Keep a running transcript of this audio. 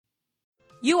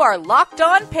You are Locked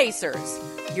On Pacers,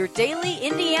 your daily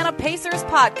Indiana Pacers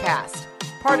podcast,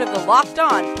 part of the Locked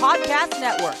On Podcast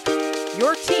Network,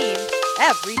 your team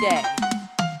every day.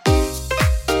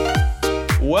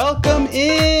 Welcome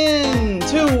in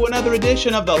to another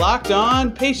edition of the Locked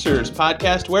On Pacers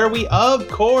podcast, where we, of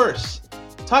course,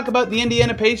 talk about the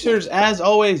Indiana Pacers as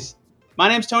always. My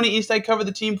name's Tony East. I cover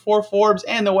the team for Forbes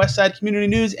and the Westside Community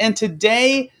News, and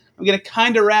today I'm going to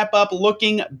kind of wrap up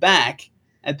looking back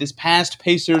at this past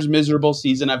Pacers miserable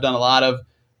season. I've done a lot of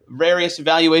various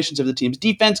evaluations of the team's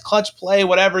defense, clutch play,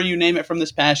 whatever you name it from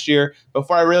this past year.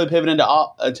 Before I really pivot into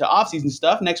off-season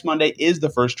stuff, next Monday is the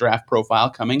first draft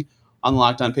profile coming on the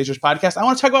Locked On Pacers podcast. I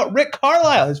want to talk about Rick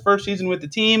Carlisle, his first season with the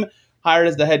team, hired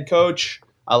as the head coach.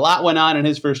 A lot went on in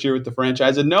his first year with the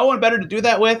franchise, and no one better to do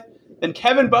that with than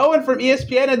Kevin Bowen from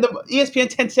ESPN and the ESPN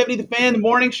 1070 The Fan, the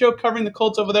morning show covering the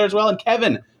Colts over there as well. And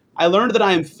Kevin, I learned that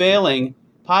I am failing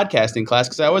podcasting class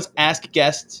because I always ask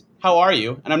guests, how are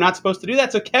you? And I'm not supposed to do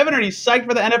that. So, Kevin, are you psyched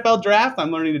for the NFL draft?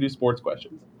 I'm learning to do sports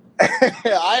questions.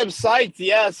 I am psyched,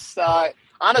 yes.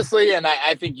 Honestly, and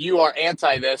I think you are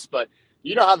anti this, but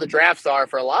you know how the drafts are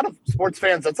for a lot of sports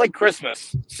fans. That's like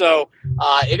Christmas. So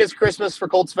it is Christmas for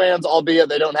Colts fans, albeit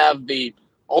they don't have the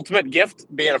ultimate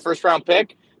gift being a first-round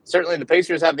pick. Certainly the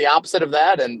Pacers have the opposite of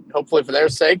that, and hopefully for their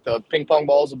sake, the ping pong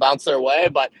balls will bounce their way.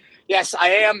 But, yes, I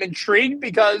am intrigued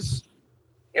because –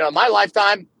 in my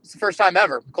lifetime, it's the first time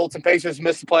ever Colts and Pacers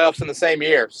missed the playoffs in the same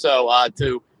year. So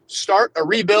to start a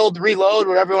rebuild, reload,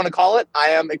 whatever you want to call it,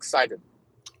 I am excited.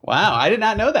 Wow, I did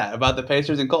not know that about the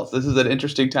Pacers and Colts. This is an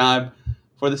interesting time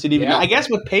for the city. Yeah. I guess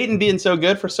with Peyton being so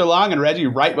good for so long and Reggie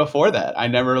right before that, I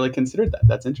never really considered that.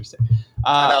 That's interesting.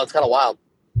 I know, it's kind of wild.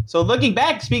 So looking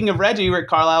back, speaking of Reggie, Rick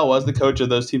Carlisle was the coach of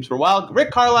those teams for a while.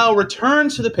 Rick Carlisle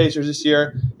returns to the Pacers this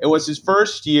year. It was his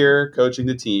first year coaching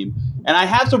the team. And I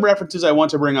have some references I want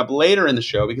to bring up later in the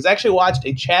show because I actually watched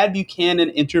a Chad Buchanan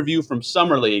interview from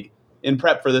Summer League in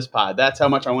prep for this pod. That's how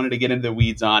much I wanted to get into the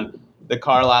weeds on the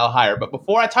Carlisle hire. But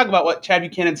before I talk about what Chad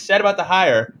Buchanan said about the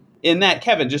hire, in that,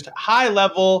 Kevin, just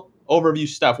high-level overview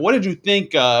stuff. What did you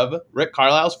think of Rick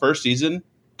Carlisle's first season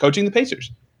coaching the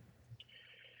Pacers?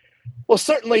 Well,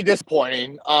 certainly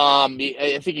disappointing.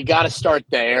 I think you got to start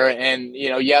there. And,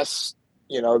 yes,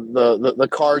 the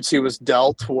cards he was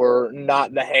dealt were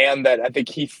not the hand that I think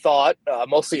he thought,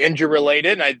 mostly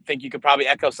injury-related. And I think you could probably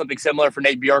echo something similar for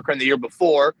Nate Bjorkgren the year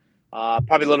before.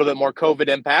 Probably a little bit more COVID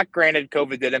impact. Granted,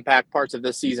 COVID did impact parts of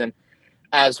this season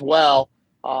as well.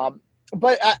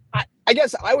 But I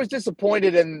guess I was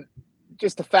disappointed in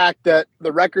just the fact that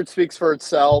the record speaks for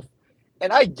itself.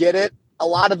 And I get it. A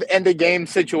lot of end-of-game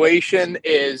situation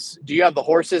is, do you have the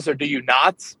horses or do you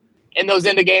not in those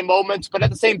end-of-game moments? But at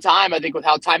the same time, I think with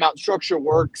how timeout structure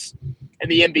works in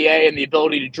the NBA and the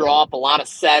ability to draw up a lot of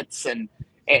sets and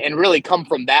really come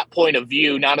from that point of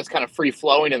view, not as kind of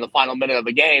free-flowing in the final minute of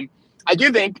the game, I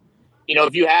do think,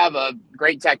 if you have a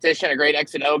great tactician, a great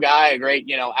X and O guy, a great,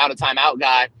 out-of-timeout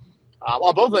guy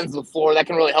on both ends of the floor, that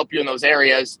can really help you in those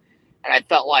areas. And I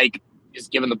felt like,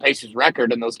 just given the Pacers'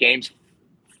 record in those games,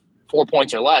 4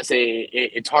 points or less,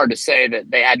 it's hard to say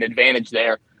that they had an advantage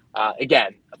there.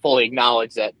 Again, I fully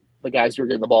acknowledge that the guys who are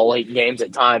getting the ball late in games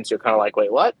at times, you're kind of like,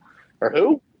 wait, what? Or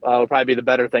who? Would probably be the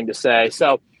better thing to say.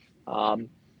 So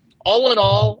all in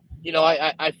all,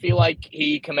 I feel like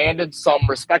he commanded some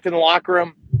respect in the locker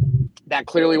room. That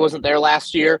clearly wasn't there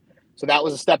last year. So that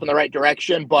was a step in the right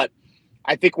direction. But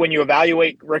I think when you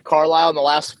evaluate Rick Carlisle in the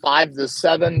last 5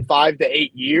 to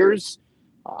 8 years,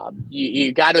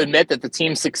 you got to admit that the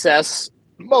team's success,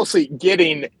 mostly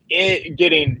getting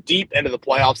deep into the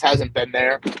playoffs, hasn't been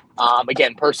there.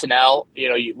 Again, personnel,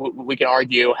 we can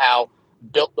argue how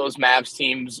built those Mavs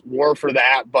teams were for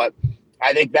that, but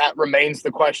I think that remains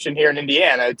the question here in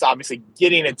Indiana. It's obviously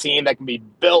getting a team that can be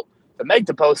built to make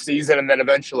the postseason and then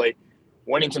eventually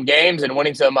winning some games and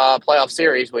winning some playoff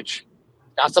series, which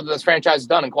not something this franchise has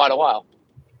done in quite a while.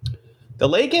 The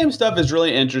late game stuff is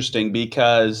really interesting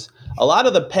because a lot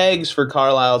of the pegs for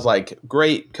Carlisle's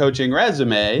great coaching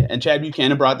resume, and Chad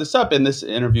Buchanan brought this up in this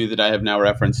interview that I have now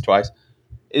referenced twice,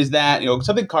 is that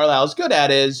something Carlisle's good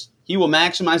at is he will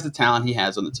maximize the talent he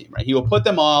has on the team, right? He will put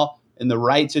them all in the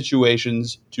right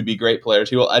situations to be great players.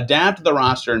 He will adapt the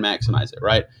roster and maximize it,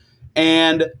 right?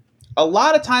 And a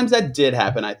lot of times that did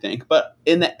happen, I think. But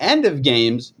in the end of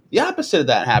games, the opposite of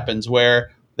that happens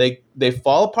where they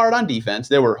fall apart on defense.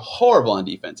 They were horrible on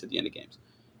defense at the end of games.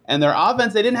 And their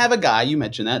offense, they didn't have a guy. You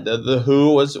mentioned that the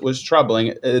who was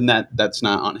troubling, and that's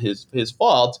not on his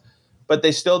fault. But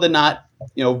they still did not.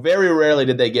 Very rarely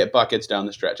did they get buckets down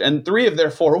the stretch. And 3 of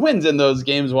their 4 wins in those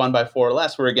games, won by 4 or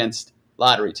less, were against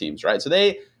lottery teams, right? So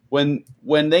when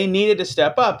they needed to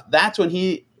step up, that's when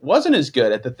he wasn't as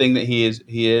good at the thing that he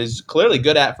is clearly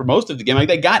good at for most of the game. Like,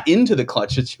 they got into the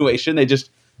clutch situation, they just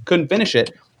couldn't finish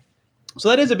it. So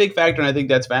that is a big factor, and I think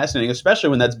that's fascinating, especially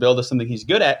when that's billed as something he's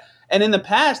good at. And in the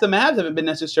past, the Mavs haven't been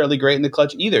necessarily great in the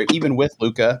clutch either, even with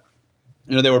Luka.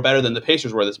 They were better than the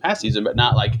Pacers were this past season, but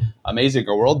not like amazing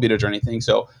or world beaters or anything.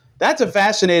 So that's a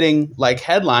fascinating like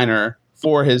headliner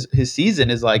for his season.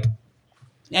 Is like,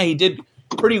 yeah, he did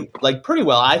pretty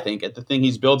well, I think, at the thing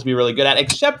he's billed to be really good at,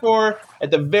 except for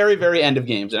at the very, very end of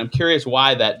games. And I'm curious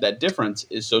why that difference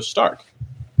is so stark.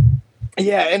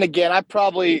 Yeah, and again,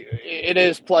 it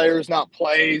is players, not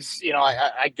plays.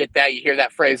 I get that. You hear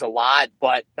that phrase a lot,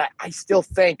 but I still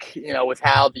think, with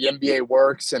how the NBA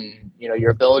works and,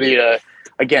 your ability to,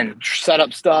 again, set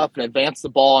up stuff and advance the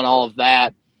ball and all of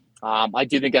that, I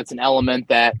do think that's an element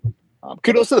that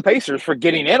kudos to the Pacers for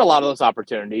getting in a lot of those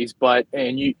opportunities.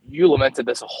 And you lamented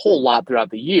this a whole lot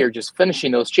throughout the year, just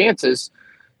finishing those chances,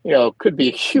 could be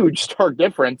a huge stark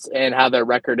difference in how their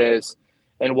record is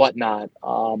and whatnot.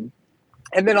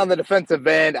 And then on the defensive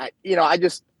end,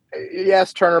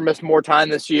 yes, Turner missed more time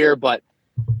this year,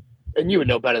 and you would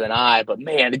know better than I, but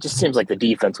man, it just seems like the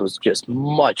defense was just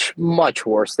much, much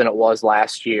worse than it was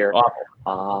last year.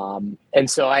 And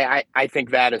so I think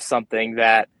that is something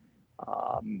that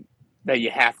you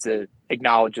have to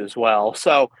acknowledge as well.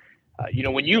 So,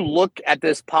 when you look at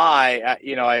this pie,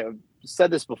 I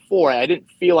said this before, I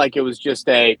didn't feel like it was just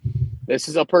this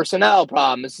is a personnel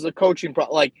problem, this is a coaching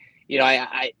problem. Like,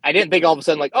 I didn't think all of a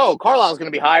sudden like, oh, Carlisle's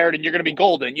going to be hired and you're going to be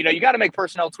golden. You got to make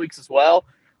personnel tweaks as well.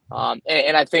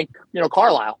 And I think,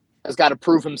 Carlisle has got to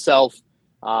prove himself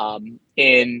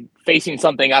in facing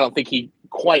something I don't think he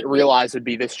quite realized would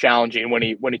be this challenging when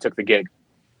he took the gig.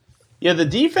 Yeah, the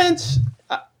defense,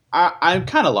 I'm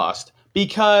kind of lost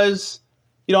because,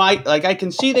 I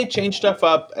can see they change stuff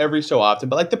up every so often,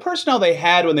 but like the personnel they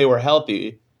had when they were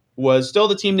healthy was still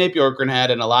the team Nate Bjorkgren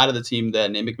had and a lot of the team that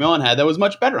Nate McMillan had that was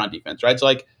much better on defense, right? So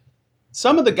like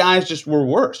some of the guys just were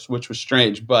worse, which was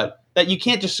strange, but that you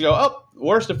can't just go, oh,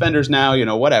 worst defenders now,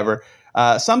 whatever.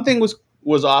 Something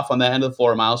was off on that end of the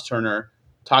floor. Miles Turner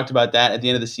talked about that at the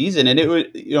end of the season. And it was,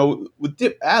 with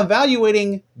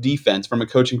evaluating defense from a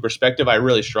coaching perspective, I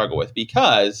really struggle with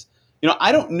because,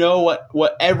 I don't know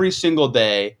what every single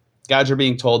day guys are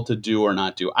being told to do or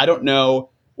not do. I don't know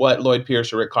what Lloyd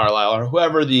Pierce or Rick Carlisle or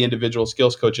whoever the individual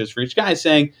skills coach is for each guy is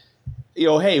saying,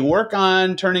 hey, work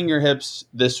on turning your hips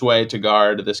this way to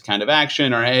guard this kind of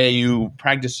action, or hey, you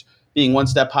practice being one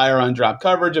step higher on drop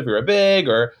coverage if you're a big,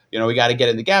 or, we got to get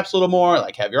in the gaps a little more,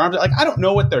 like have your arms. Like, I don't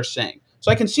know what they're saying.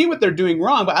 So I can see what they're doing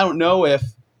wrong, but I don't know if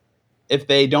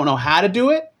they don't know how to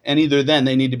do it, and either then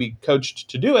they need to be coached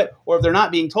to do it, or if they're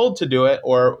not being told to do it,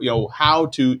 or, how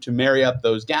to marry up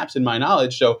those gaps in my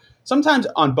knowledge. So sometimes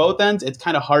on both ends, it's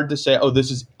kind of hard to say, oh, this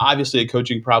is obviously a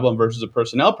coaching problem versus a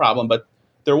personnel problem. But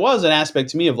there was an aspect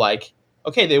to me of like,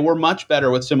 okay, they were much better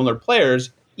with similar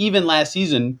players, even last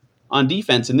season on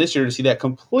defense. And this year to see that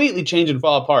completely change and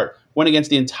fall apart went against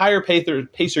the entire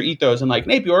Pacer ethos. And like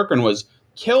Nate Bjorkgren was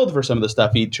killed for some of the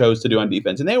stuff he chose to do on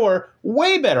defense. And they were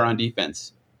way better on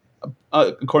defense,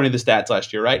 according to the stats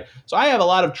last year, right? So I have a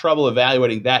lot of trouble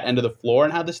evaluating that end of the floor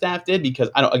and how the staff did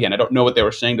because I don't know what they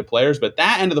were saying to players, but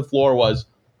that end of the floor was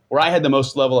where I had the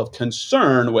most level of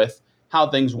concern with how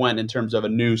things went in terms of a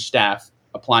new staff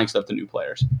applying stuff to new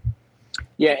players.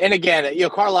 Yeah, and again,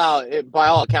 Carlisle, by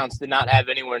all accounts, did not have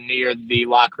anywhere near the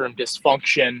locker room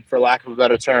dysfunction, for lack of a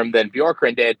better term, than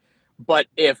Bjorkgren did. But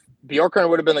if Bjorkgren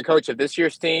would have been the coach of this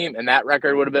year's team and that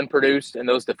record would have been produced and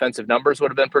those defensive numbers would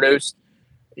have been produced,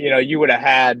 you would have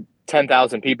had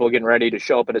 10,000 people getting ready to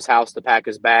show up at his house to pack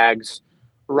his bags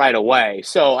right away.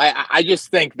 So I just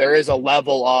think there is a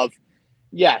level of,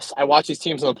 yes, I watch these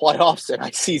teams in the playoffs and I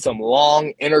see some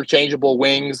long interchangeable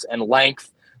wings and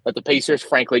length that the Pacers,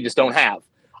 frankly, just don't have.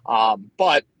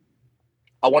 But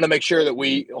I want to make sure that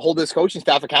we hold this coaching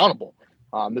staff accountable.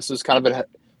 This is kind of a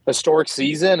historic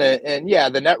season. And yeah,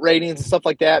 the net ratings and stuff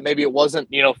like that, maybe it wasn't,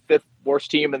 fifth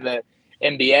worst team in the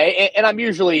NBA. And I'm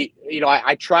usually,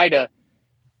 I try to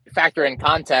factor in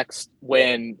context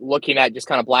when looking at just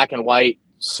kind of black and white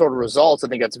sort of results. I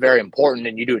think that's very important,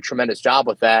 and you do a tremendous job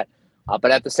with that.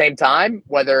 But at the same time,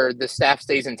 whether the staff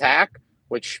stays intact,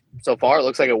 which so far it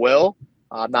looks like it will,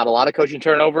 not a lot of coaching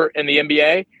turnover in the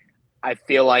NBA, I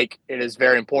feel like it is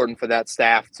very important for that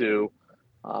staff to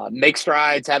make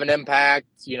strides, have an impact,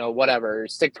 whatever,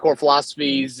 stick to core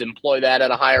philosophies, employ that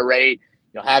at a higher rate,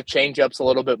 have change-ups a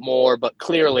little bit more. But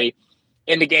clearly,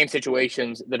 in the game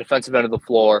situations, the defensive end of the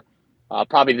floor,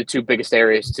 probably the two biggest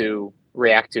areas to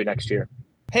react to next year.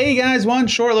 Hey guys, one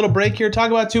short little break here. Talk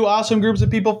about two awesome groups of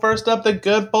people. First up, the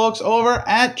good folks over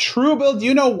at Truebill. Do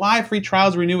you know why free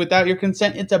trials renew without your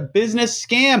consent? It's a business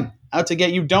scam out to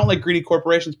get you. Don't let greedy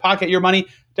corporations pocket your money.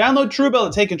 Download Truebill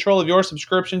to take control of your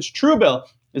subscriptions. Truebill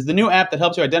is the new app that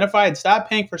helps you identify and stop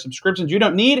paying for subscriptions you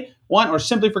don't need, want, or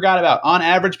simply forgot about. On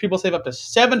average, people save up to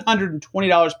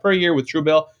 $720 per year with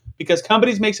Truebill because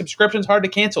companies make subscriptions hard to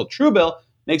cancel. Truebill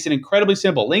makes it incredibly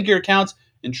simple. Link your accounts,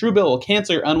 and Truebill will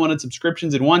cancel your unwanted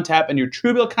subscriptions in one tap, and your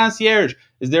Truebill concierge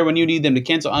is there when you need them to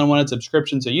cancel unwanted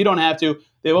subscriptions so you don't have to.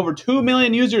 They have over 2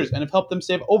 million users and have helped them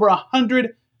save over $100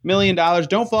 million.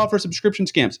 Don't fall for subscription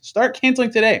scams. Start canceling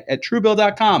today at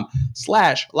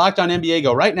Truebill.com/LockedOnNBA.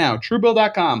 Go right now.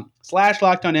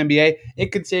 Truebill.com/LockedOnNBA.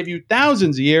 It could save you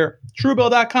thousands a year.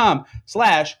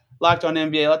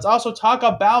 Truebill.com/LockedOnNBA. Let's also talk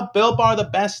about Built Bar, the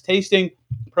best tasting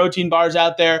protein bars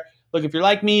out there. Look, if you're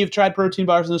like me, you've tried protein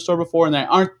bars in the store before, and they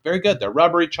aren't very good. They're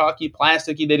rubbery, chalky,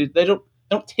 plasticky. They don't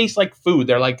taste like food.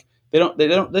 They're like they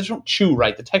just don't chew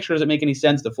right. The texture doesn't make any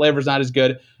sense. The flavor's not as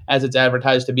good as it's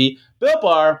advertised to be. Built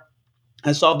Bar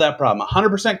has solved that problem.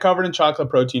 100% covered in chocolate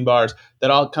protein bars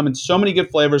that all come in so many good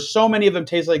flavors. So many of them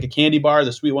taste like a candy bar.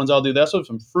 The sweet ones all do. They also have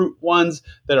some fruit ones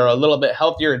that are a little bit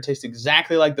healthier and taste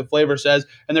exactly like the flavor says,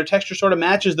 and their texture sort of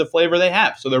matches the flavor they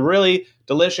have. So they're really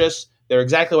delicious. They're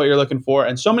exactly what you're looking for.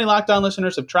 And so many Locked On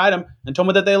listeners have tried them and told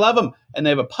me that they love them. And they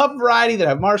have a puff variety that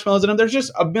have marshmallows in them. There's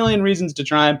just a million reasons to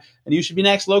try them. And you should be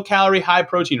next. Low calorie, high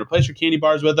protein. Replace your candy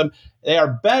bars with them. They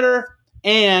are better,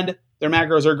 and their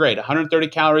macros are great. 130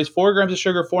 calories, 4 grams of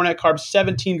sugar, 4 net carbs,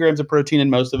 17 grams of protein in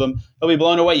most of them. They'll be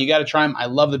blown away. You got to try them. I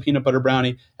love the peanut butter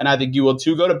brownie, and I think you will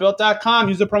too. Go to Built.com.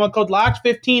 Use the promo code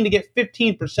LOCKED15 to get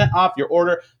 15% off your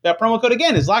order. That promo code,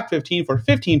 again, is LOCKED15 for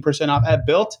 15% off at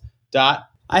Built.com.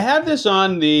 I have this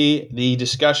on the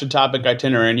discussion topic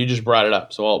itinerary, and you just brought it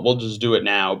up, so we'll just do it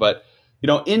now. But,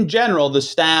 in general, the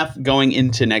staff going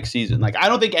into next season, I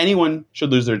don't think anyone should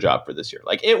lose their job for this year.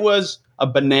 It was a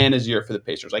bananas year for the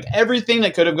Pacers. Everything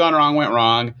that could have gone wrong went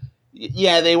wrong.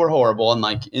 Yeah, they were horrible,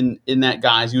 and in that,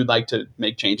 guys, you would like to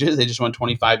make changes. They just won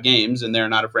 25 games, and they're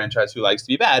not a franchise who likes to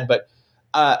be bad. But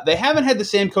they haven't had the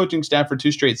same coaching staff for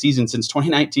 2 straight seasons since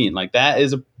 2019. That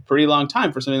is a pretty long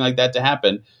time for something like that to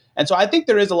happen. And so I think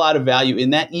there is a lot of value in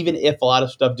that, even if a lot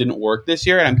of stuff didn't work this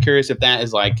year. And I'm curious if that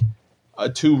is a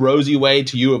too rosy way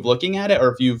to you of looking at it,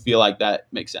 or if you feel like that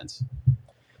makes sense.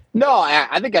 No,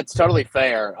 I think that's totally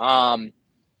fair. And,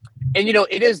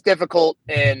 it is difficult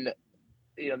in,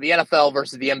 the NFL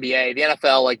versus the NBA. The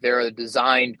NFL, there are the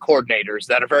design coordinators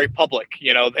that are very public.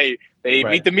 They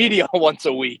right. Meet the media once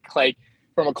a week.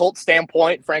 From a Colts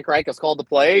standpoint, Frank Reich has called the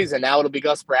plays, and now it'll be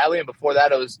Gus Bradley. And before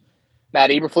that, it was Matt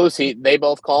Eberflus. They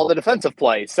both call the defensive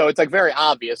plays. So it's very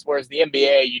obvious. Whereas the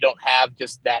NBA, you don't have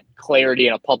just that clarity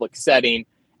in a public setting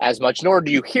as much, nor do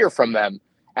you hear from them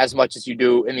as much as you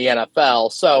do in the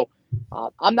NFL. So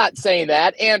I'm not saying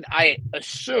that. And I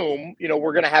assume,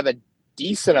 we're going to have a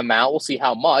decent amount. We'll see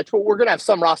how much, but we're going to have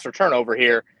some roster turnover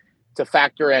here to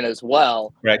factor in as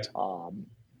well. Right.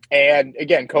 And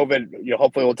again, COVID,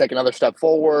 hopefully will take another step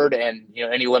forward, and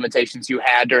any limitations you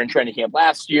had during training camp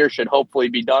last year should hopefully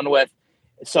be done with.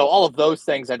 So all of those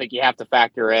things I think you have to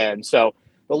factor in. So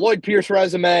the Lloyd Pierce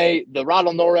resume, the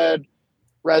Ronald Norred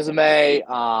resume,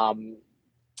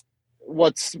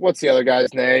 what's the other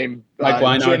guy's name? Mike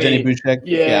Weinhardt, Jenny Bouchek.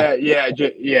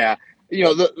 Yeah.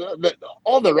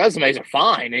 All the resumes are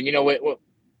fine, and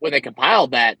when they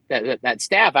compiled that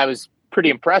staff, I was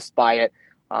pretty impressed by it.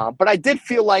 But I did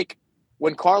feel like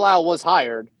when Carlisle was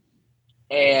hired,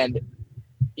 and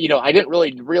I didn't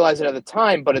really realize it at the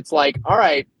time, but it's all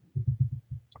right,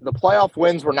 the playoff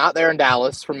wins were not there in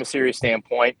Dallas from a series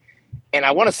standpoint. And I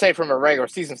want to say from a regular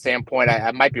season standpoint,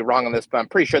 I might be wrong on this, but I'm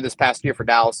pretty sure this past year for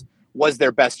Dallas was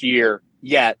their best year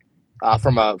yet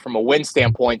from a win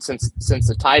standpoint since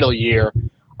the title year.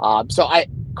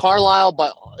 Carlisle,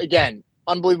 but again,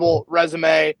 unbelievable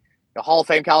resume, Hall of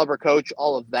Fame caliber coach,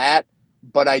 all of that.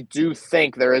 But I do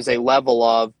think there is a level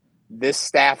of this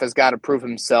staff has got to prove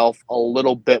himself a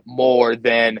little bit more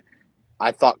than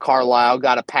I thought Carlisle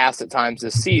got a pass at times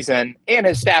this season, and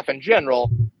his staff in general,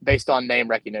 based on name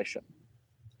recognition.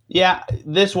 Yeah,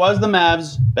 this was the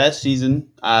Mavs' best season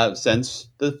since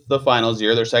the finals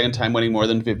year. Their second time winning more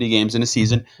than 50 games in a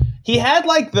season. He had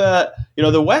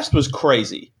the West was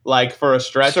crazy for a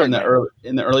stretch in the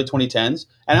early 2010s.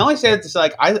 And I only say that to say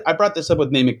I brought this up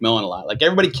with Nate McMillan a lot.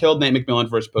 Everybody killed Nate McMillan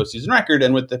for his postseason record,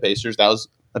 and with the Pacers, that was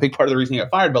a big part of the reason he got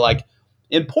fired. But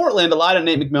in Portland, a lot of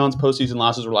Nate McMillan's postseason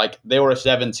losses were they were a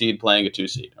 7 seed playing a 2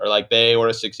 seed, or they were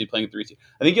a 6 seed playing a 3 seed.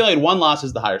 I think he only had one loss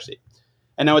as the higher seed.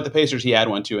 And now with the Pacers, he had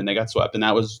one too, and they got swept. And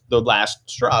that was the last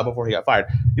straw before he got fired.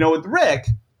 With Rick,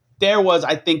 there was,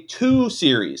 I think, 2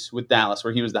 series with Dallas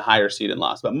where he was the higher seed and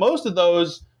lost. But most of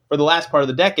those, for the last part of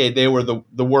the decade, they were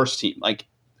the worst team, like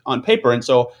on paper. And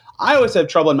so I always have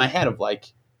trouble in my head of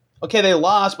like, okay, they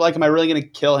lost, but like, am I really going to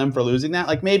kill him for losing that?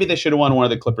 Like, maybe they should have won one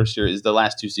of the Clippers series the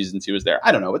last 2 seasons he was there.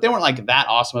 I don't know, but they weren't like that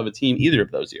awesome of a team either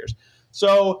of those years.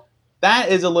 So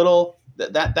that is a little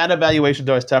that evaluation is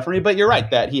always tough for me. But you're right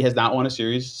that he has not won a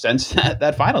series since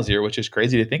that finals year, which is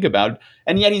crazy to think about.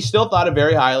 And yet he's still thought of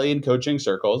very highly in coaching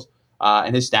circles,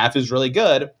 and his staff is really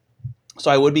good.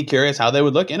 So I would be curious how they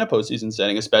would look in a postseason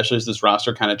setting, especially as this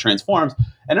roster kind of transforms.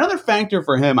 And another factor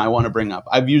for him I want to bring up,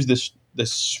 I've used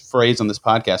this phrase on this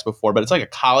podcast before, but it's like a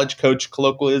college coach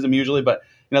colloquialism usually. But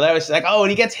they always say like, oh, when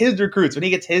he gets his recruits, when he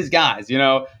gets his guys,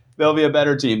 they'll be a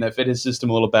better team that fit his system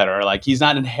a little better. Or like he's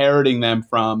not inheriting them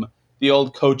from the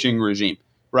old coaching regime,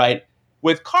 right?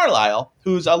 With Carlisle,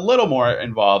 who's a little more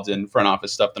involved in front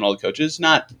office stuff than old coaches,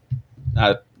 not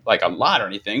like a lot or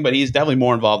anything, but he's definitely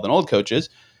more involved than old coaches,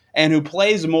 and who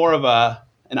plays more of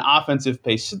an offensive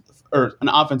pace or an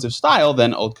offensive style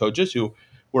than old coaches who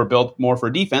were built more for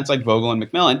defense, like Vogel and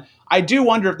McMillan. I do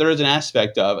wonder if there is an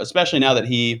aspect of, especially now that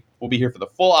he will be here for the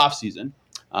full offseason,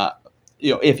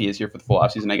 if he is here for the full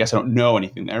offseason. I guess I don't know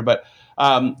anything there, but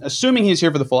assuming he's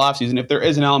here for the full offseason, if there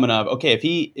is an element of, okay, if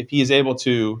he is able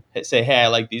to say, hey, I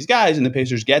like these guys, and the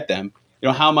Pacers get them,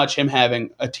 how much him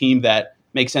having a team that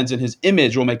makes sense in his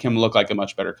image will make him look like a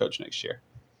much better coach next year.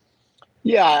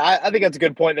 Yeah, I think that's a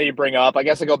good point that you bring up. I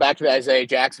guess I go back to the Isaiah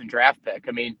Jackson draft pick.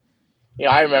 I mean,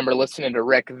 I remember listening to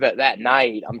Rick that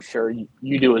night. I'm sure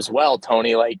you do as well,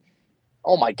 Tony. Like,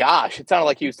 oh my gosh, it sounded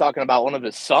like he was talking about one of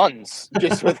his sons,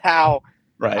 just with how,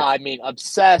 right.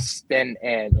 Obsessed and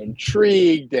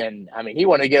intrigued. And he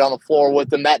wanted to get on the floor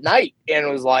with them that night. And it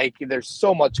was like, there's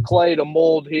so much clay to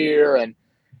mold here. And,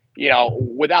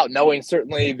 without knowing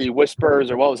certainly the whispers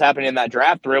or what was happening in that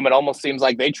draft room, it almost seems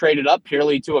like they traded up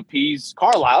purely to appease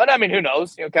Carlisle. And who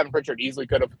knows? Kevin Pritchard easily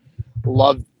could have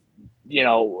loved,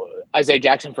 Isaiah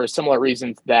Jackson for similar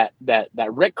reasons that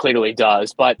Rick clearly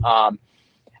does. But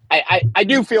I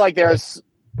do feel like there's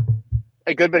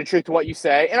a good bit of truth to what you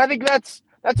say. And I think that's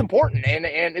important. And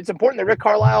it's important that Rick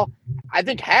Carlisle, I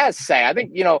think, has say. I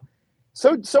think,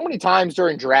 so many times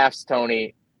during drafts,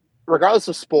 Tony, regardless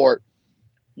of sport,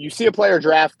 you see a player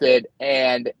drafted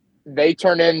and they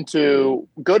turn into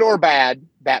good or bad,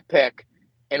 that pick,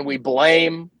 and we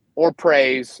blame or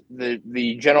praise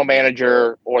the general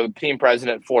manager or the team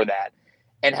president for that.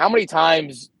 And how many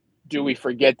times do we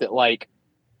forget that, like,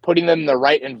 putting them in the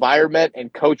right environment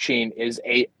and coaching is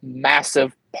a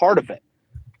massive part of it?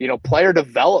 Player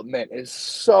development is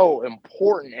so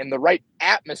important, and the right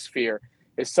atmosphere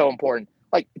is so important.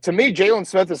 Like, to me, Jalen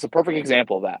Smith is a perfect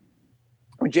example of that.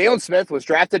 When Jalen Smith was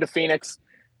drafted to Phoenix,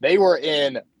 they were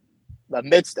in the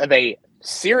midst of a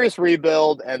serious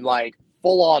rebuild and like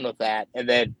full on with that. And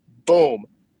then boom,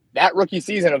 that rookie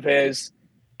season of his,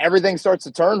 everything starts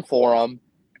to turn for him.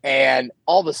 And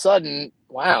all of a sudden,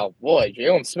 wow, boy,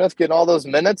 Jalen Smith getting all those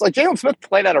minutes. Like, Jalen Smith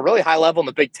played at a really high level in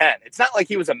the Big Ten. It's not like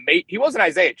he was he wasn't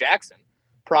Isaiah Jackson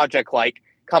project like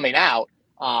coming out.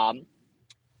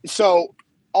 So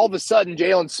all of a sudden,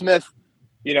 Jalen Smith,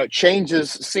 changes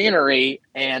scenery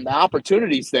and the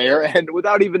opportunities there. And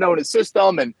without even knowing his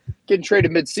system and getting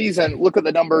traded midseason, look at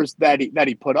the numbers that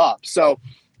he put up. So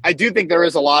I do think there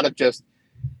is a lot of just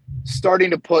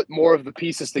starting to put more of the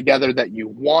pieces together that you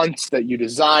want, that you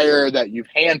desire, that you've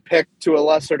handpicked to a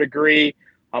lesser degree.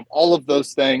 All of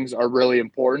those things are really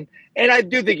important. And I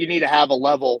do think you need to have a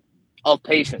level of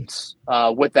patience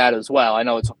with that as well. I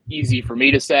know it's easy for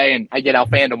me to say, and I get how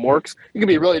fandom works. You can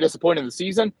be really disappointed in the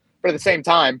season, but at the same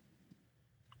time,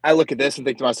 I look at this and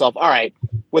think to myself, all right,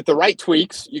 with the right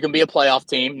tweaks, you can be a playoff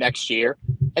team next year.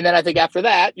 And then I think after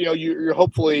that, you're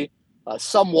hopefully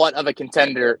somewhat of a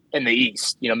contender in the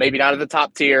East. Maybe not at the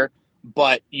top tier,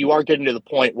 but you are getting to the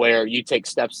point where you take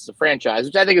steps as a franchise,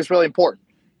 which I think is really important.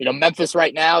 Memphis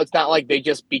right now, it's not like they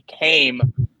just became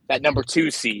that number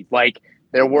 2 seed. Like,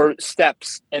 there were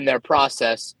steps in their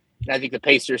process, and I think the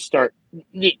Pacers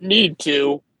need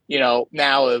to,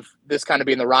 now of this kind of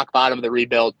being the rock bottom of the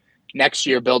rebuild, next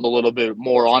year build a little bit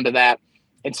more onto that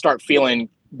and start feeling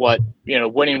what,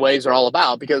 winning ways are all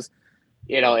about. Because,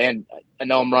 and I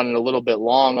know I'm running a little bit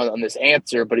long on this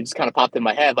answer, but it just kind of popped in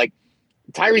my head. Like,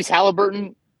 Tyrese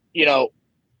Halliburton,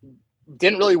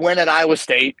 didn't really win at Iowa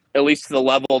State, at least to the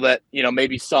level that,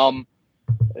 maybe some,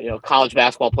 college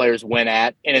basketball players win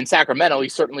at. And in Sacramento, he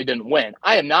certainly didn't win.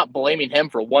 I am not blaming him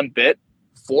for one bit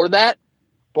for that.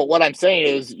 But what I'm saying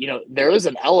is, there is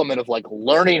an element of like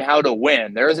learning how to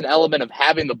win. There is an element of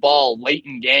having the ball late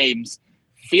in games,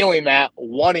 feeling that,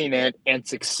 wanting it, and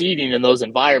succeeding in those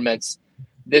environments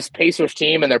this Pacers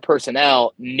team and their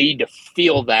personnel need to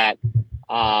feel that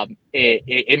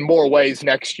in more ways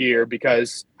next year,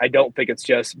 because I don't think it's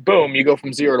just boom, you go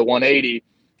from 0 to 180.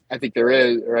 I think there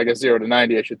is, or I guess 0 to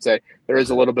 90, I should say, there is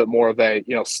a little bit more of a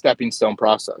stepping stone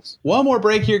process. One more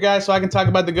break here, guys, so I can talk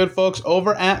about the good folks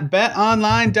over at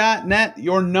betonline.net,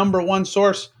 your number one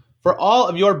source for all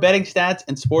of your betting stats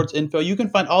and sports info. You can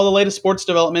find all the latest sports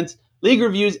developments, league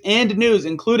reviews, and news,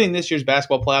 including this year's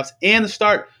basketball playoffs and the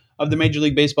start of the Major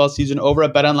League Baseball season over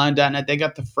at betonline.net. They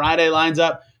got the Friday lines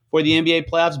up for the NBA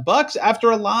playoffs. Bucks,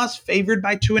 after a loss, favored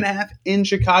by 2.5 in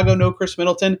Chicago. No Chris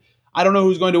Middleton. I don't know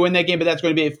who's going to win that game, but that's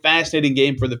going to be a fascinating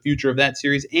game for the future of that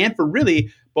series. And for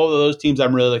really both of those teams,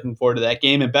 I'm really looking forward to that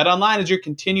game. And BetOnline is your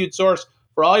continued source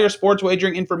for all your sports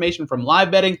wagering information, from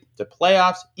live betting to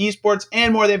playoffs, esports,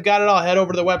 and more. They've got it all. Head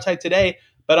over to the website today,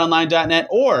 betonline.net,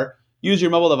 or use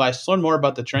your mobile device to learn more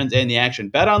about the trends and the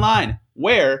action. BetOnline,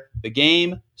 where the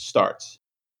game starts.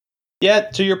 Yeah,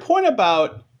 to your point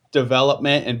about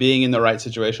development and being in the right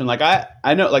situation, like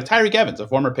I know, like Tyreke Evans, a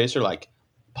former Pacer, like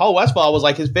Paul Westphal was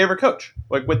like his favorite coach,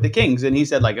 like with the Kings, and he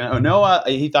said like, oh no,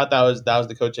 he thought that was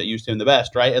the coach that used him the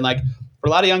best, right? And like for a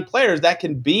lot of young players, that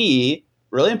can be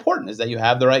really important, is that you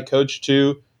have the right coach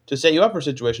to set you up for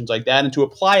situations like that and to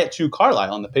apply it to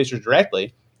Carlisle and the Pacers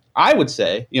directly. I would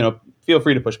say, feel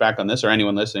free to push back on this, or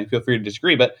anyone listening, feel free to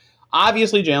disagree, but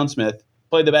obviously Jalen Smith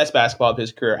played the best basketball of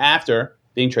his career after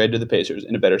being traded to the Pacers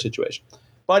in a better situation.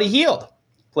 Buddy Hield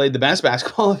played the best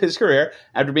basketball of his career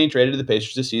after being traded to the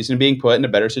Pacers this season and being put in a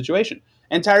better situation.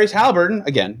 And Tyrese Halliburton,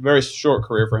 again, very short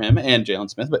career for him and Jalen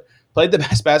Smith, but played the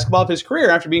best basketball of his career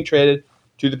after being traded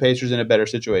to the Pacers in a better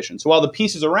situation. So while the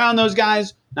pieces around those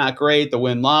guys, not great, the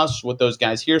win-loss with those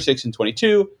guys here,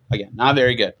 6-22, again, not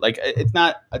very good. Like it's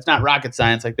not rocket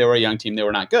science. Like they were a young team, they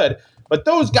were not good, but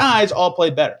those guys all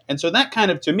played better. And so that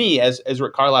kind of, to me, as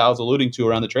Rick Carlisle was alluding to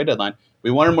around the trade deadline,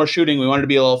 we wanted more shooting, we wanted to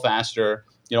be a little faster,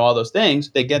 all those things.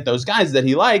 They get those guys that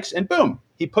he likes, and boom,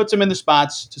 he puts them in the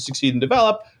spots to succeed and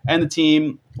develop, and the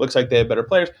team looks like they have better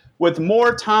players. With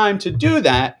more time to do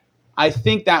that, I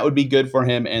think that would be good for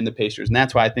him and the Pacers. And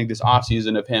that's why I think this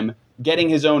offseason of him getting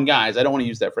his own guys, I don't want to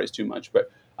use that phrase too much, but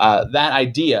that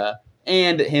idea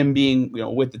and him being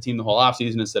with the team the whole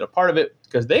offseason instead of part of it,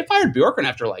 because they fired Bjorkgren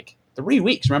after like 3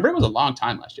 weeks. Remember, it was a long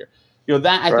time last year.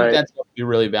 That I think that's going to be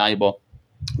really valuable.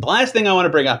 The last thing I want to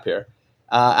bring up here,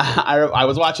 I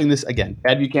was watching this again,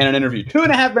 Chad Buchanan interview,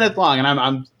 2.5 minutes long, and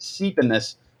I'm seeping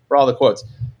this for all the quotes.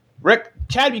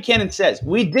 Chad Buchanan says,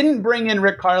 we didn't bring in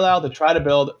Rick Carlisle to try to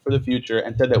build for the future,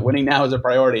 and said that winning now is a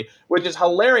priority, which is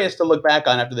hilarious to look back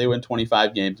on after they win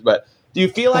 25 games. But do you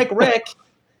feel like Rick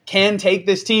can take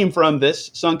this team from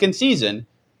this sunken season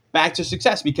back to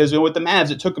success? Because with the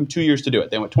Mavs, it took them 2 years to do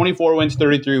it. They went 24 wins,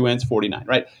 33 wins, 49,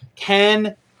 right?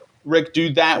 Can Rick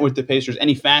do that with the Pacers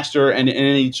any faster and in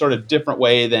any sort of different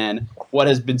way than what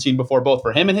has been seen before, both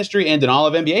for him in history and in all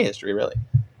of NBA history, really?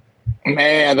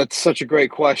 Man, that's such a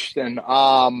great question.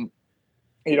 I'd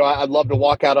love to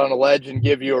walk out on a ledge and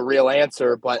give you a real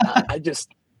answer, but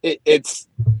it's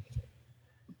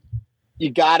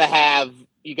you got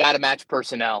to match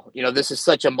personnel. This is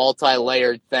such a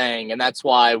multi-layered thing, and that's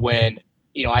why when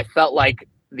I felt like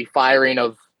the firing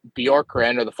of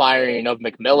Bjorkgren, or the firing of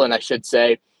McMillan, I should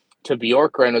say, to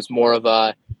Bjorkgren was more of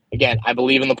a, again, I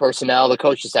believe in the personnel, the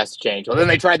coach just has to change. Well, then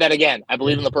they tried that again. I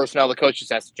believe in the personnel, the coach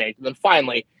just has to change. And then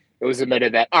finally, it was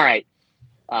admitted that, all right,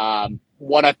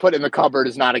 what I put in the cupboard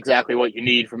is not exactly what you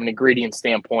need from an ingredient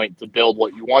standpoint to build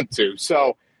what you want to.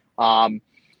 So, I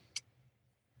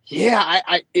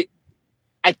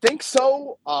think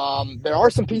so. There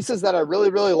are some pieces that I really,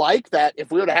 really like that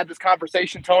if we would have had this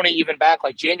conversation, Tony, even back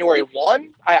like January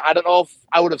 1, I don't know if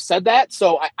I would have said that.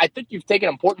 So I think you've taken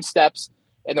important steps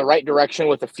in the right direction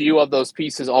with a few of those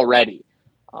pieces already.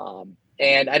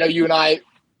 And I know you and I,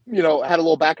 had a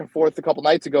little back and forth a couple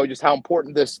nights ago, just how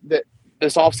important this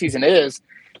offseason is.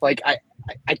 Like,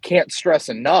 I can't stress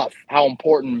enough how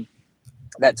important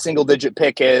that single digit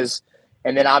pick is.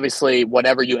 And then obviously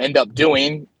whatever you end up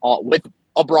doing with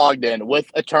a Brogdon, with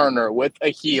a Turner, with a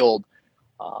Hield,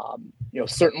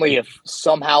 certainly if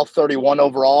somehow 31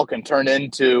 overall can turn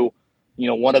into,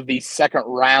 one of these second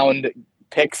round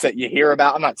picks that you hear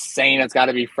about. I'm not saying it's got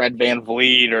to be Fred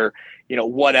VanVleet or,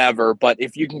 whatever, but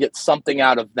if you can get something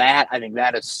out of that, I think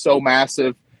that is so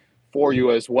massive for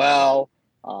you as well.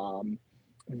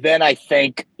 Then I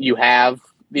think you have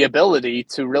the ability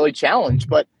to really challenge.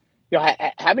 But,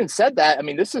 having said that, I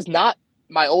mean, this is not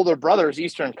my older brother's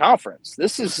Eastern Conference.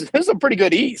 This is a pretty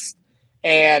good East.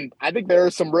 And I think there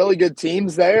are some really good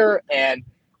teams there. And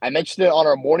I mentioned it on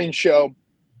our morning show,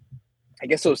 I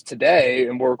guess it was today,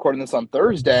 and we're recording this on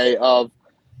Thursday, of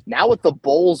now with the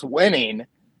Bulls winning,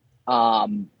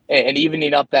 and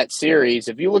evening up that series.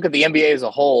 If you look at the NBA as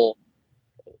a whole,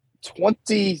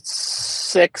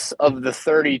 26 of the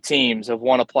 30 teams have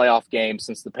won a playoff game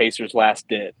since the Pacers last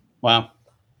did. Wow.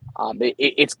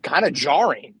 It's kind of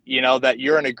jarring, that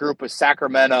you're in a group with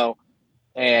Sacramento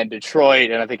and Detroit,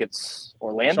 and I think it's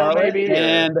Orlando, Charlotte maybe,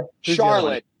 and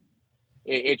Charlotte.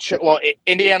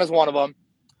 Indiana's one of them.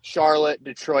 Charlotte,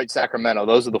 Detroit, Sacramento.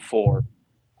 Those are the four.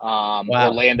 Wow.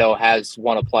 Orlando has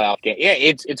won a playoff game. Yeah,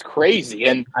 it's crazy,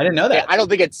 and I didn't know that. I don't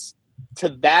think it's to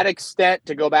that extent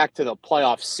to go back to the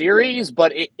playoff series,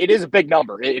 but it is a big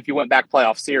number if you went back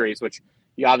playoff series, which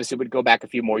you obviously would go back a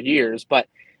few more years. But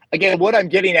again, what I'm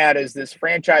getting at is this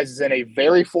franchise is in a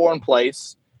very foreign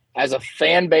place. As a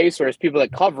fan base or as people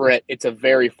that cover it, it's a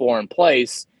very foreign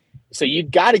place. So you've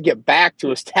got to get back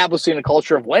to establishing a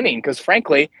culture of winning because,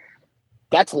 frankly,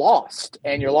 that's lost.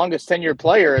 And your longest tenured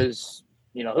player is,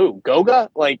 who? Goga?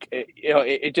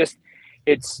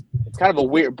 It's kind of a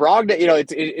weird Brogdon.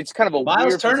 It's kind of a Miles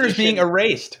weird Turner's position. being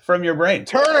erased from your brain.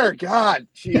 Turner, God,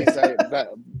 jeez,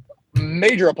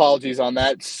 major apologies on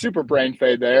that. Super brain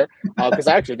fade there because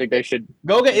I actually think they should.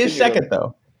 Goga is second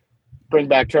though. Bring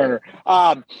back Turner.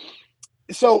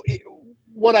 So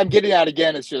what I'm getting at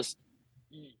again is just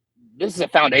this is a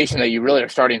foundation that you really are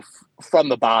starting from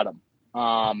the bottom.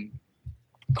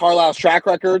 Carlisle's track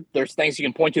record, there's things you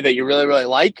can point to that you really, really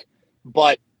like,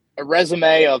 but a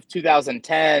resume of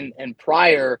 2010 and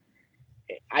prior,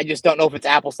 I just don't know if it's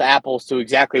apples to apples to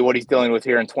exactly what he's dealing with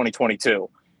here in 2022.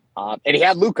 And he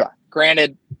had Luka.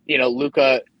 Granted,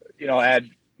 Luka, had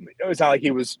it's not like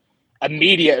he was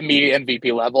immediate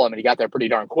MVP level. I mean, he got there pretty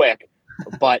darn quick.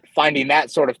 But finding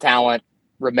that sort of talent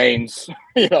remains,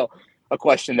 a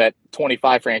question that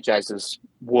 25 franchises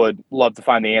would love to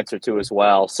find the answer to as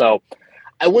well. So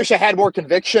I wish I had more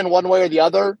conviction one way or the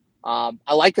other.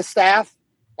 I like the staff.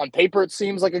 On paper, it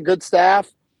seems like a good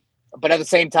staff. But at the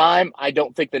same time, I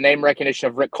don't think the name recognition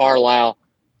of Rick Carlisle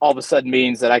all of a sudden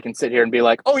means that I can sit here and be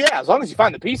like, oh, yeah, as long as you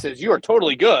find the pieces, you are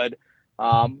totally good.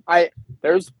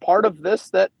 There's part of this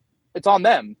that it's on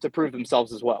them to prove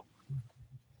themselves as well.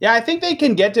 Yeah, I think they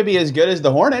can get to be as good as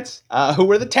the Hornets, who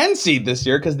were the 10 seed this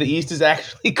year because the East is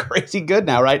actually crazy good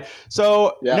now, right?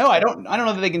 So, No, I don't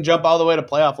know that they can jump all the way to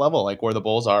playoff level like where the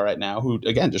Bulls are right now, who,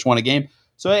 again, just won a game.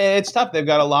 So it's tough. They've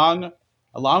got a long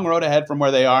road ahead from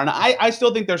where they are. And I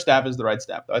still think their staff is the right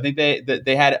staff, though. I think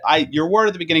they had – your word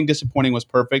at the beginning, disappointing, was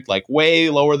perfect, like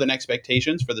way lower than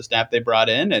expectations for the staff they brought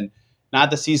in, and not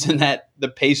the season that the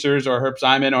Pacers or Herb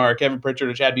Simon or Kevin Pritchard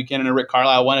or Chad Buchanan or Rick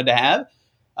Carlisle wanted to have.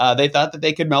 They thought that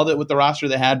they could meld it with the roster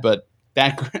they had, but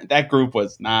that group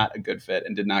was not a good fit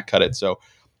and did not cut it. So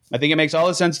I think it makes all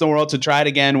the sense in the world to try it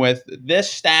again with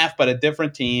this staff, but a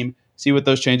different team, see what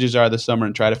those changes are this summer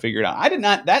and try to figure it out. I did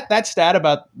not – that stat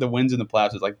about the wins in the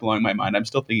playoffs is like blowing my mind. I'm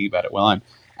still thinking about it while I'm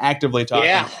actively talking.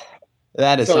 Yeah.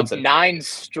 That is something. It's 9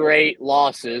 straight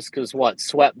losses because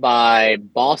swept by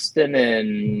Boston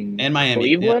and Miami.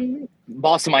 Cleveland? Yeah.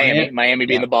 Boston, Miami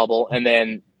being the bubble, and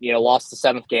then lost the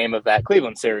 7th game of that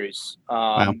Cleveland series.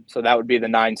 Wow. So that would be the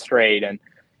 9 straight, and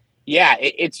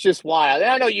it's just wild.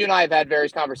 And I know you and I have had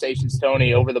various conversations,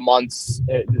 Tony, over the months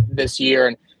this year,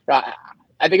 and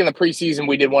I think in the preseason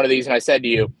we did one of these, and I said to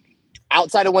you,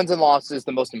 outside of wins and losses,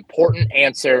 the most important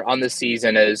answer on this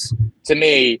season is, to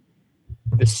me,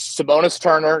 the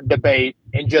Sabonis-Turner debate,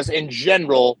 and just in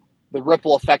general, the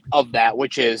ripple effect of that,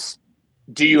 which is,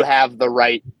 do you have the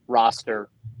right roster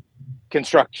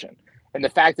construction? And the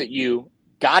fact that you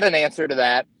got an answer to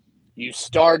that, you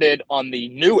started on the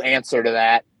new answer to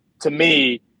that, to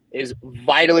me, is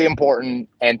vitally important,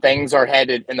 and things are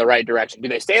headed in the right direction. Do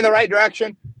they stay in the right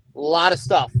direction? A lot of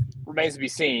stuff remains to be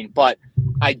seen, but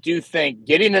I do think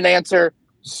getting an answer,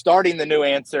 starting the new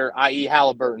answer, i.e.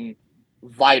 Halliburton,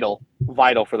 vital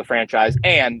for the franchise,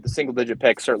 and the single-digit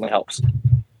pick certainly helps.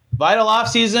 Vital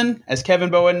offseason, as Kevin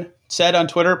Bowen said on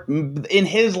Twitter, in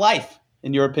his life,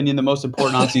 in your opinion, the most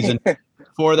important offseason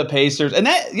for the Pacers. And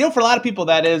that, for a lot of people,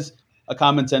 that is a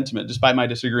common sentiment. Despite my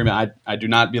disagreement, I do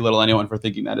not belittle anyone for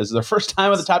thinking that. This is their first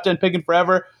time with a top 10 pick in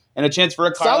forever and a chance for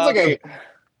a Sounds like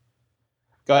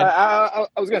Go ahead. I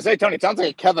was going to say, Tony, it sounds like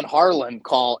a Kevin Harlan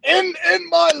call. In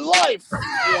my life.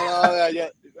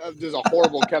 There's a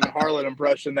horrible Kevin Harlan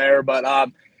impression there, but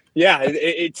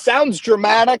it sounds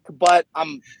dramatic, but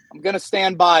I'm going to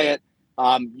stand by it.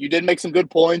 You did make some good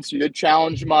points. You did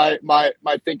challenge my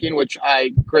thinking, which I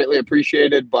greatly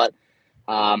appreciated, but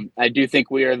I do think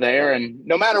we are there, and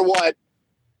no matter what,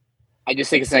 I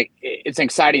just think it's an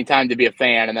exciting time to be a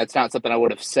fan, and that's not something I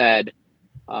would have said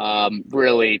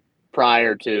really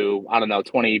prior to,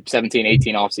 2017-18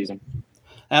 offseason.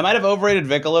 I might have overrated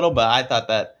Vic a little, but I thought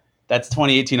that That's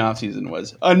 2018 offseason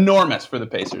was enormous for the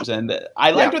Pacers. And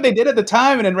I liked what they did at the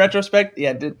time. And in retrospect,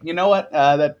 you know what?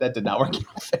 That did not work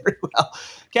out very well.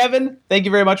 Kevin, thank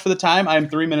you very much for the time. I'm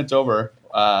 3 minutes over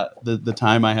the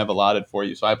time I have allotted for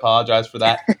you. So I apologize for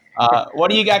that. What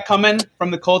do you got coming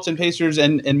from the Colts and Pacers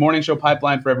and morning show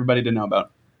pipeline for everybody to know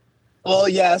about? Well,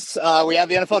 yes, we have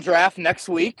the NFL draft next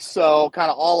week, so kind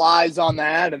of all eyes on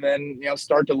that, and then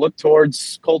start to look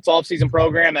towards Colts offseason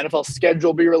program. NFL schedule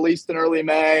will be released in early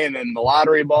May, and then the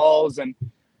lottery balls, and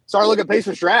start looking at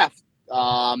Pacers draft.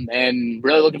 And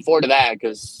really looking forward to that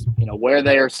because where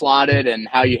they are slotted and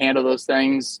how you handle those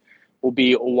things will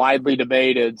be widely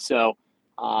debated. So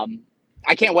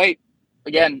I can't wait.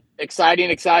 Again,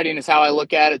 exciting is how I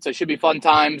look at it. So it should be fun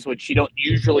times, which you don't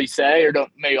usually say or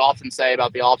don't maybe often say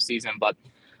about the off season. But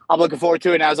I'm looking forward to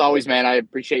it. And as always, man, I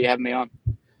appreciate you having me on.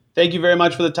 Thank you very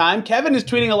much for the time. Kevin is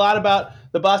tweeting a lot about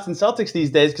the Boston Celtics these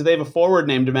days because they have a forward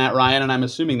named Matt Ryan, and I'm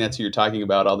assuming that's who you're talking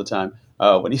about all the time.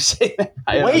 When you say that,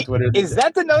 wait, is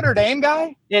that the Notre Dame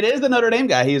guy? It is the Notre Dame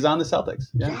guy. He's on the Celtics.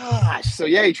 Yeah. Gosh, so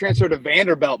he transferred to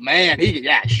Vanderbilt. Man,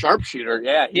 sharpshooter.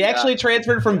 Yeah, he actually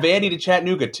transferred from Vandy to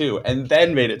Chattanooga too, and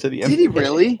then made it to the NBA. Did he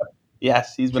really?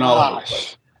 Yes, he's been all over the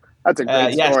place. That's a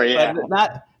great story. Yes,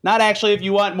 but not actually. If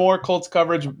you want more Colts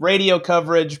coverage, radio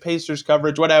coverage, Pacers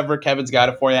coverage, whatever, Kevin's got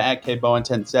it for you at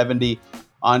KBowen1070.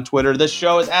 On Twitter. This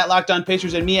show is at Locked On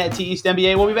Pacers and me at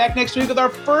TEastNBA. We'll be back next week with our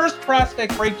first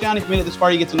prospect breakdown. If you made it this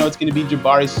far, you get to know it's going to be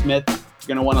Jabari Smith. You're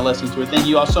going to want to listen to it. Thank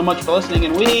you all so much for listening,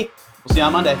 and we will see you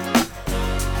on Monday.